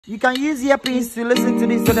You can use earpiece to listen to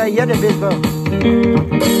this so that you hear the bass drum.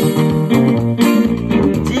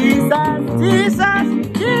 Jesus, Jesus,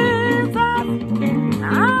 Jesus,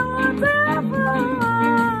 I want to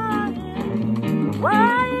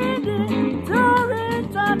why did you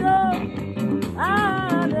return?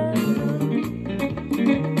 Hallelujah.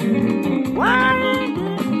 Why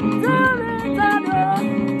did you return?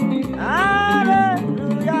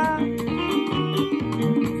 Hallelujah.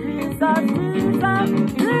 Jesus, Jesus,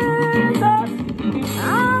 Jesus, I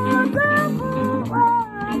want to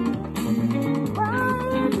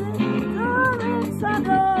why did you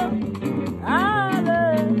return?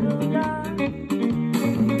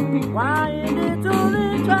 Why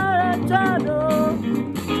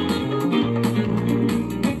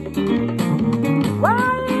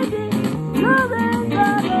did you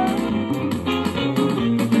return?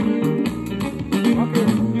 Okay,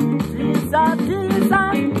 Jesus,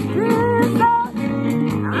 Jesus, Jesus,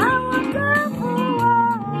 I want to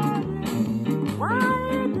why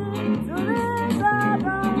did you return?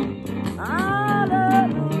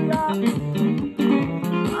 Hallelujah.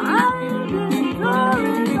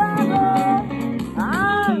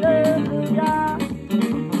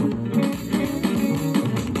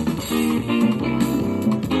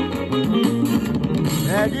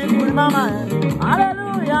 Mama,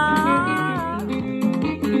 hallelujah.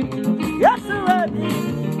 Yes,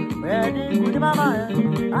 ready, good mama,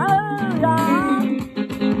 hallelujah.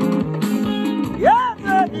 Yes,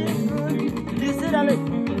 ready, good. You see that?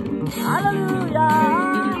 Hallelujah,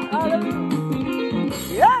 hallelujah.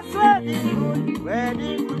 Yes,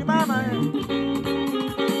 ready, good mama.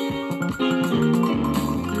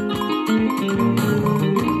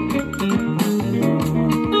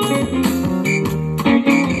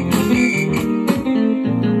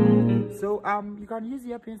 You can use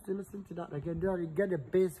the earpiece to listen to that again. There you get the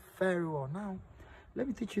bass very well. Now, let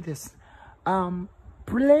me teach you this.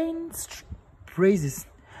 Playing phrases,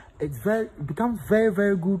 it becomes very,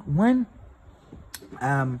 very good when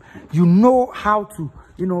you know how to,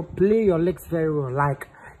 play your legs very well. Like,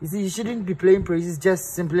 you see, you shouldn't be playing phrases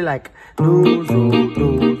just simply like do, so,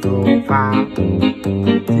 fa.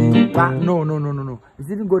 No. It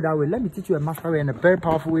didn't go that way. Let me teach you a master way and a very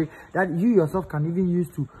powerful way that you yourself can even use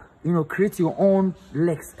to create your own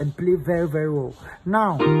legs and play very, very well.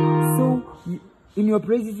 Now, so in your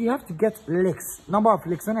phrases, you have to get legs. Number of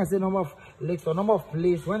legs. When I say number of legs or number of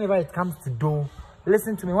plays, whenever it comes to do,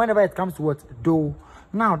 listen to me. Whenever it comes to what? Do.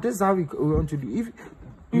 Now, this is how we want to do. If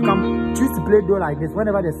you can choose to play do like this,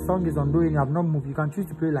 whenever the song is on do and you have not moved, you can choose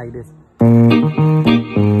to play like this.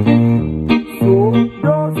 So,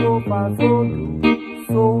 do, so, fa, so, do.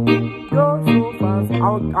 So, do, so, fa, so.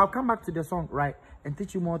 I'll come back to the song, right? And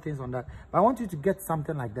teach you more things on that. But I want you to get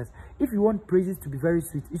something like this. If you want praises to be very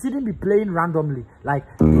sweet, you shouldn't be playing randomly. Like,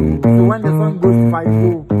 so when the song goes to five,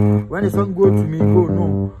 go. When the song goes to me, go.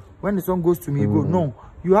 No. When the song goes to me, go. No.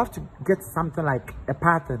 You have to get something like a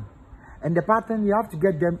pattern. And the pattern, you have to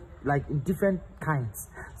get them like in different kinds.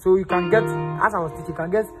 So you can get, as I was teaching, you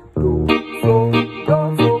can get do, so,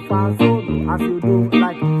 fa, so, do, as you do.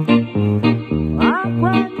 Like,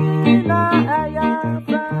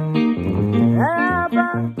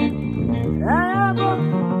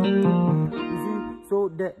 so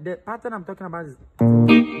the pattern I'm talking about is do,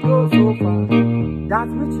 so, fa.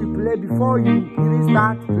 That's which you play before you even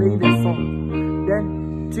start playing the song.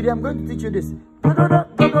 Then today I'm going to teach you this. Do, do, do,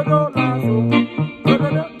 do, do, do, la, so. Do, do,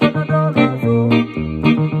 do, do, do, do, la, so.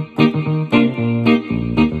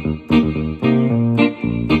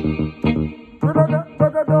 Do, do, do, do,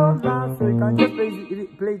 do, do, la, so. You can just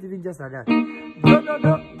play it even just like that. Do, do,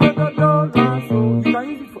 do, do, do, do, la, so. You can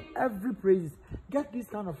use it for every praise. Get these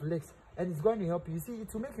kind of legs and it's going to help you. You see,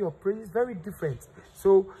 it will make your praise very different.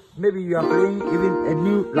 So maybe you are playing even a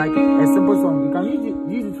new, like a simple song. You can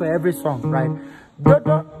use it for every song, right? Do,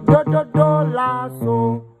 do, do, do, do, la,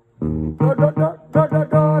 so. Do, do, do, do, do,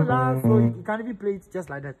 do, la, so. You can even play it just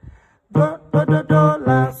like that. Do, do, do, do,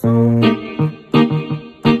 la, so.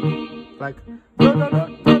 Like, do, do, do,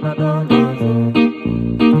 do, do, do, la, so.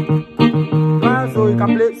 La, so you can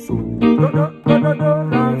play so. Do, do, do, do, do,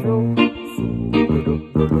 la, so.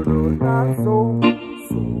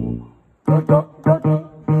 So, do, do, do, do.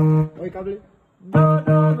 Oh, you can play. Do,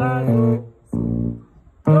 do, la, so.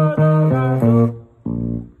 Do, do, la, so.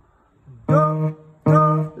 Do, do,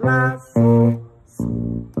 la, so.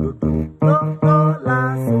 Do, do, la,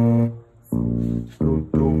 so. Do,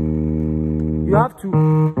 do. You have to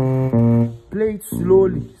play it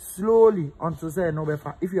slowly until say no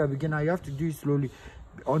better. If you are a beginner, you have to do it slowly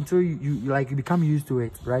until you become used to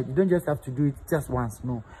it, right? You don't just have to do it just once,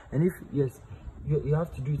 no. And if yes, you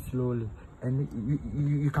have to do it slowly. and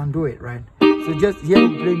you can do it, right? So just here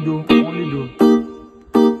we play do, only do.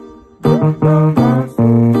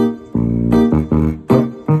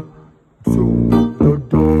 So do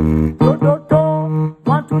do do do do.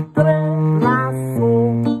 1 2 3 la so.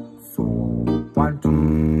 So 1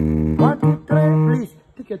 2 1 2 3. Please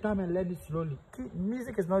take your time and learn it slowly.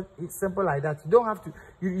 Music is not simple like that. You don't have to.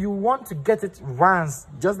 You want to get it once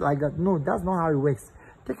just like that. No, that's not how it works.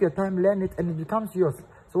 Take your time, learn it, and it becomes yours.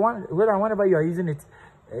 So whenever you are using it,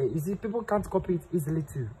 you see people can't copy it easily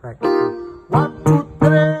too, right? 1 2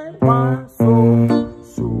 3 1 so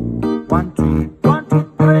 1 2 1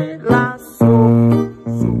 2 3 la so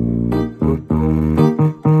do do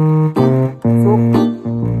so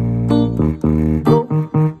do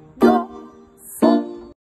do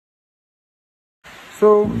so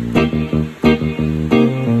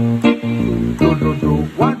do do do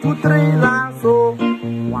 1 2 3 la so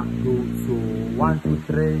 1 2 so 1 2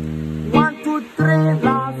 3 1 2 3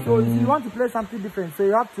 la so. If you want to play something different, so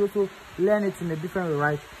you have to also learn it in a different way,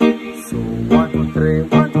 right? So 1 2 3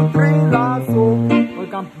 1 2 3 la so. Or you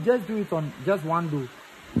can just do it on just one do.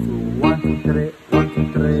 So 1 2 3 1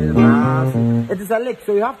 2 3 la so. It is a lick,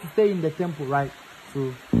 so you have to stay in the tempo, right?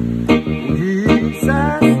 So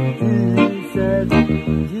Jesus, Jesus,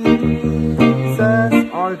 Jesus.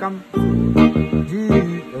 Or you can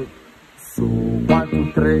Jesus. So 1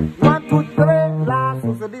 2 3 1 2 3 la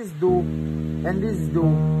so. So this do and this do.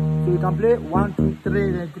 So you can play 1 2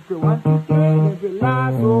 3, then you play 1 2 3, then play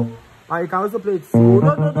la so. Or you can also play it so do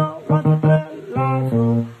do do 1 2 3 la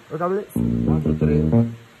so. You can play 1 2 3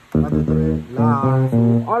 1 2 3 la so.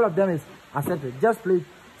 All of them is accepted. Just play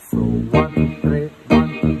so 1 2 3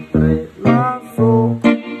 1 2 3 la so. So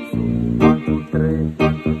 1 2 3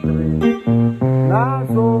 1 2 3 la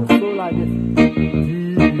so. So like this.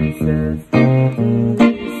 Jesus,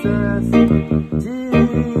 Jesus,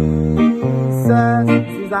 Jesus.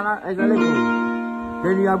 It's a level.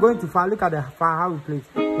 Then you are going to fa. Look at the fa, how we play it.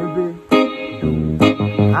 You play do,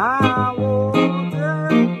 ah, oh,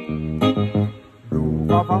 do,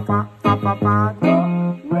 fa fa fa fa fa fa, do,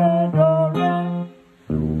 re do re,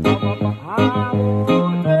 do, fa fa fa, ah,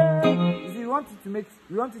 oh, you see,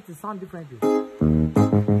 we want it to sound differently.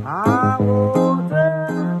 Ah, oh,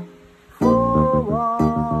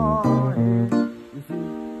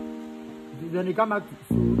 then you come back to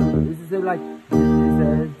so this is like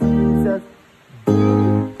Jesus, Jesus,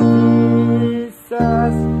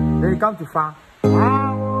 Jesus. Then you come to fa.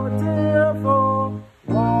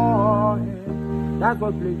 That's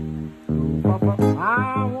what play.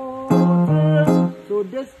 So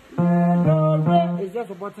this is just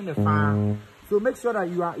supporting the fa. So make sure that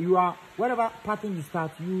you are whatever pattern you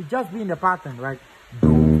start, you just be in the pattern, right?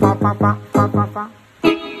 Do fa fa fa fa fa fa.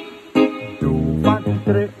 Do 1 2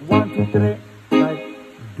 3 1 2 3, like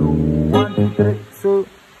do 1 2 3. So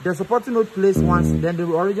the supporting note plays once, then the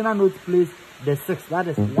original note plays the 6. That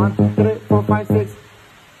is 1 2 3 4 5 6.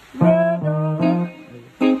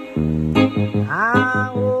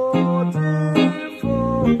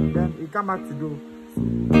 Then you come back to do.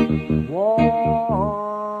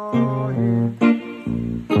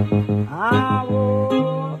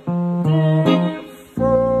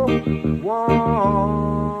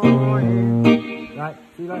 Right,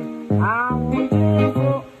 see like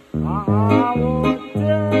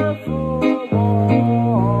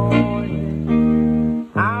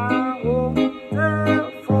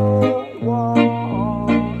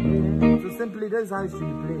so simply this is how it should be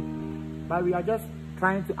played. But we are just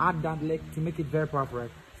trying to add that leg to make it very powerful,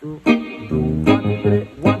 right? So do 1 2 3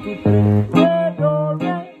 1 2 3 re do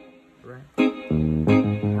re, right?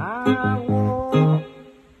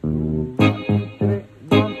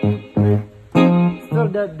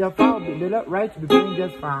 The fa, the left, right be playing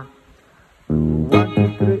just fa. 1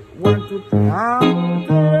 2 3 1 2 3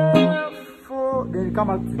 4. Then you come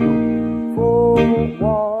back to do 4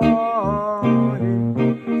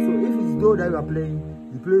 1. So if it's do that you are playing,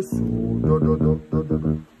 you play so do do do do do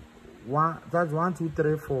do. That's 1 2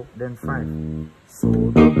 3 4, then 5. So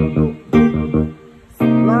do do do do do do.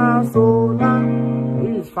 La so la.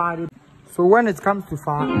 This is fa. So when it comes to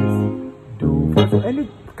fa, it's do. So any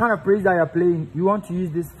kind of praise that you're playing, you want to use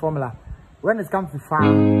this formula. When it comes to fa,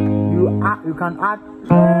 you can add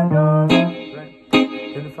right,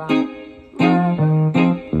 then the fa.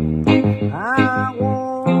 I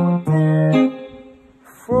want it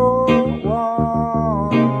for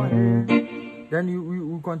one. Then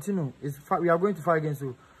we continue. It's fa, we are going to fa again.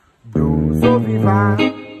 So do so be fa,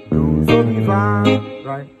 do so be fa,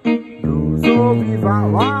 right? Do so be fa,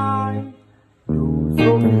 why? Do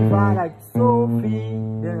so be fa like Sophie.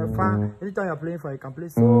 Then the fa. fa. Anytime you're playing fa, you can play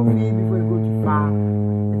so fi before you go to fa.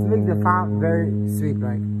 It makes the fa very sweet,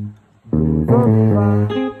 right? Do so fi fa,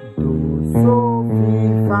 do so fi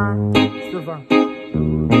fa, so fa.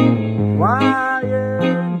 Y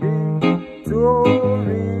and D, do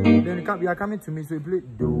re. Then you are coming to me, so you play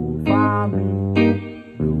do fa mi,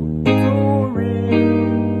 do re.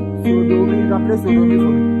 So do re, you can play so do re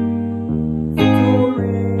for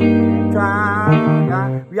me.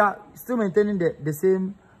 We are still maintaining the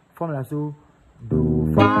same formula. So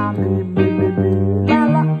do fa mi la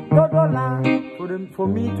la do do la. For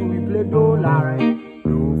me to replay do la, right?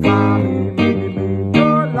 Do fa mi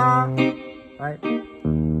do la, right?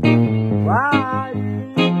 Why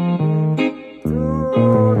do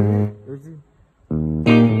you see?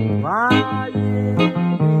 Why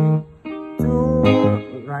do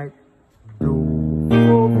right? Do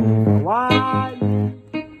so why.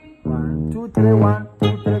 1 2 3 1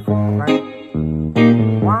 2 3 4 right.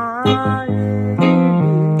 Why?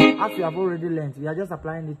 As you have already learned, we are just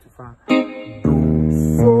applying it to fa. Do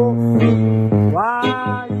so fi.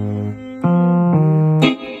 Why?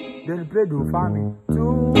 Then you play do fa mi.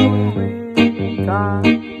 Do re ta.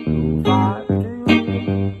 Do fa do.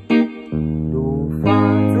 Do fa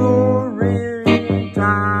do re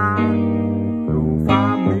ta. Do fa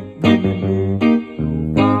mi. Do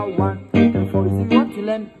fa 1 2 3 4. You see, you want to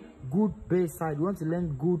learn good bass side, you want to learn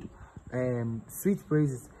good sweet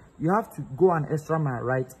praises, you have to go an extra mile,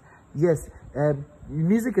 right? Yes,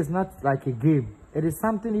 music is not like a game. It is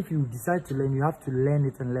something, if you decide to learn, you have to learn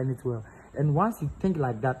it and learn it well. And once you think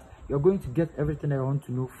like that, you're going to get everything that you want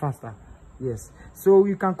to know faster. Yes, so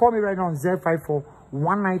you can call me right now on 054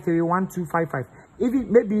 193 1255. If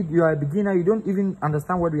maybe you are a beginner, you don't even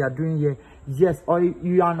understand what we are doing here, yes, or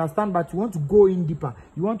you understand but you want to go in deeper,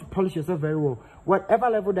 you want to polish yourself very well, whatever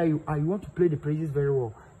level that you are, you want to play the praises very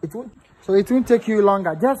well. It won't take you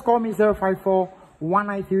longer. Just call me 054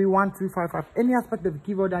 193 1255. Any aspect of the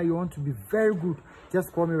keyboard that you want to be very good,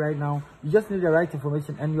 just call me right now. You just need the right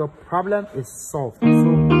information and your problem is solved.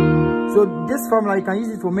 So this formula, you can use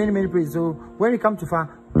it for many praises. So when you come to fa,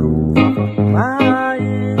 do fa fa,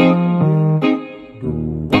 do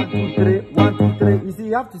 1 2 3 1 2 3. You see,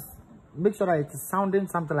 you have to make sure that it is sounding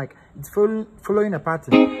something like it's following a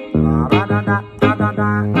pattern.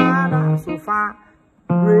 So fa,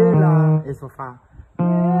 re la is for fa.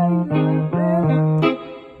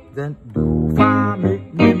 Then do fa mi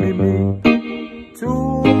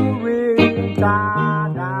 2 re da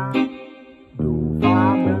da. Do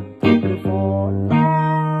fa mi 2 3 4 la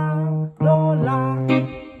do la.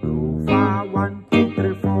 Do fa 1 2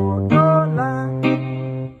 3 4 do la.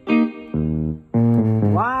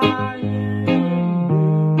 Why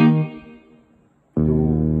do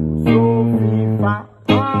so fi fa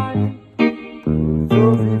why so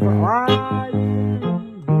fi fa why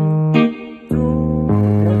do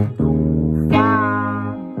fa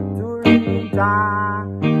do re da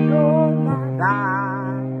do la da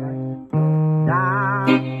da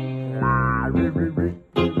la re re re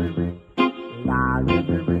la re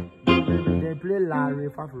re re. They play la re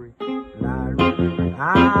fa re la re re re.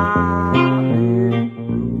 Hallelujah.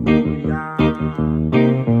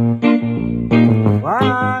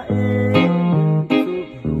 Why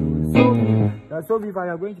so viva,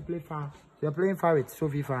 you are going to play fa. So you're playing fa with so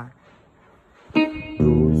viva.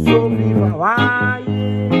 Do so viva. Why?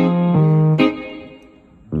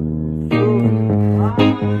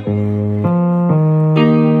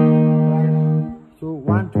 So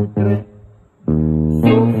 1 2 3.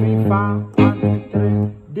 So viva. 1 2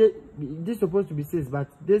 3. This is supposed to be 6, but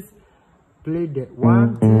this played the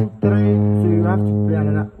 1 2 3. So you have to play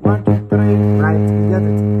another 1 2 3. Right? You get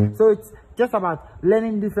it? So it's just about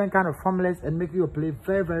learning different kind of formulas and making your play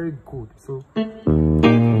very good. So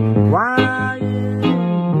why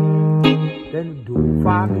then do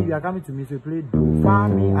fa mi, you are coming to me, so you play do fa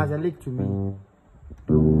mi as a lick to me,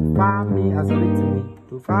 do fa mi as a lick to me,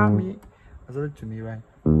 do fa mi as a lick to me, right?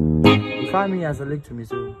 Do fa mi as a lick to me.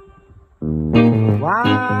 So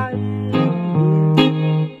why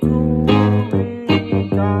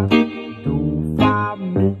do fa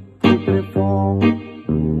mi 2 3 4 do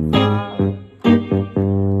fa.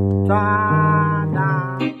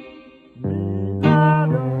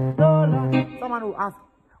 Someone will ask,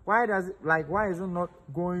 why is it not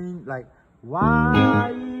going like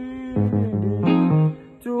why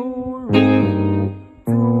to re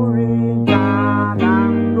da da?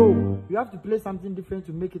 No, you have to play something different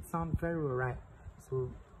to make it sound very well, right?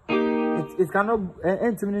 So it cannot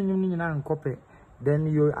end to me and copy. Then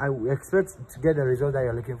I expect to get the result that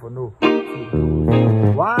you're looking for. No. So,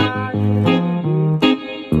 why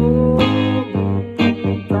do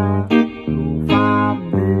fa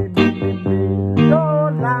mi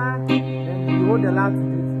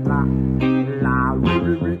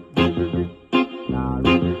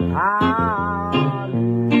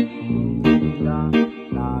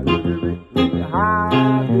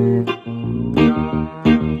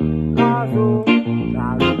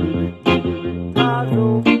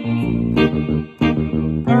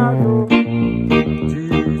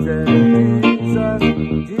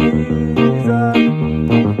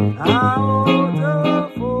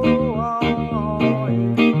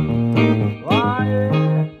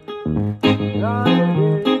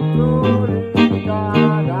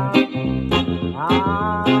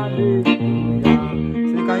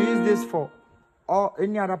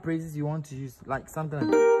any other phrases you want to use, like something like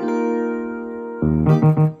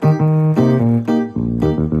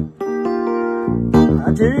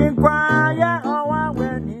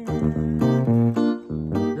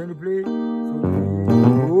then you play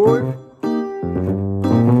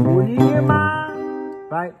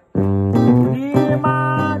right.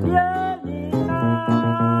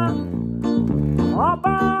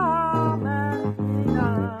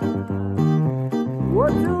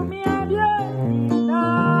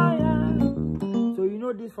 So you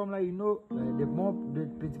know this formula, you know the more the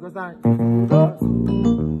Pentecostal.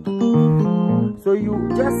 So you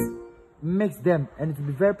just mix them and it will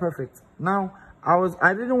be very perfect. Now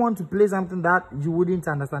I didn't want to play something that you wouldn't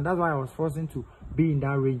understand. That's why I was forcing to be in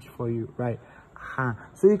that range for you, right?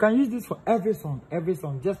 So you can use this for every song.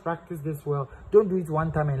 Just practice this well. Don't do it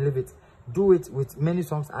one time and leave it. Do it with many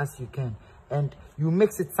songs as you can, and you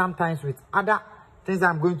mix it sometimes with other things that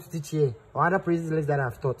I'm going to teach here or other praises lists that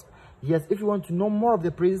I've taught. Yes, if you want to know more of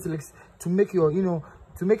the praises lists to make your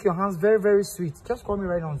to make your hands very, very sweet, just call me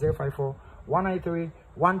right now on 054 193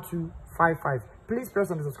 1255. Please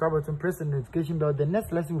press on the subscribe button, press the notification bell. The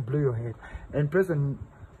next lesson will blow your head, and press on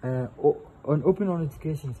open all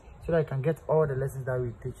notifications so that I can get all the lessons that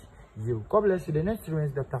we teach you. God bless you. The next student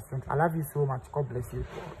is Dr. Frank. I love you so much. God bless you.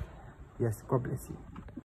 Yes, God bless you.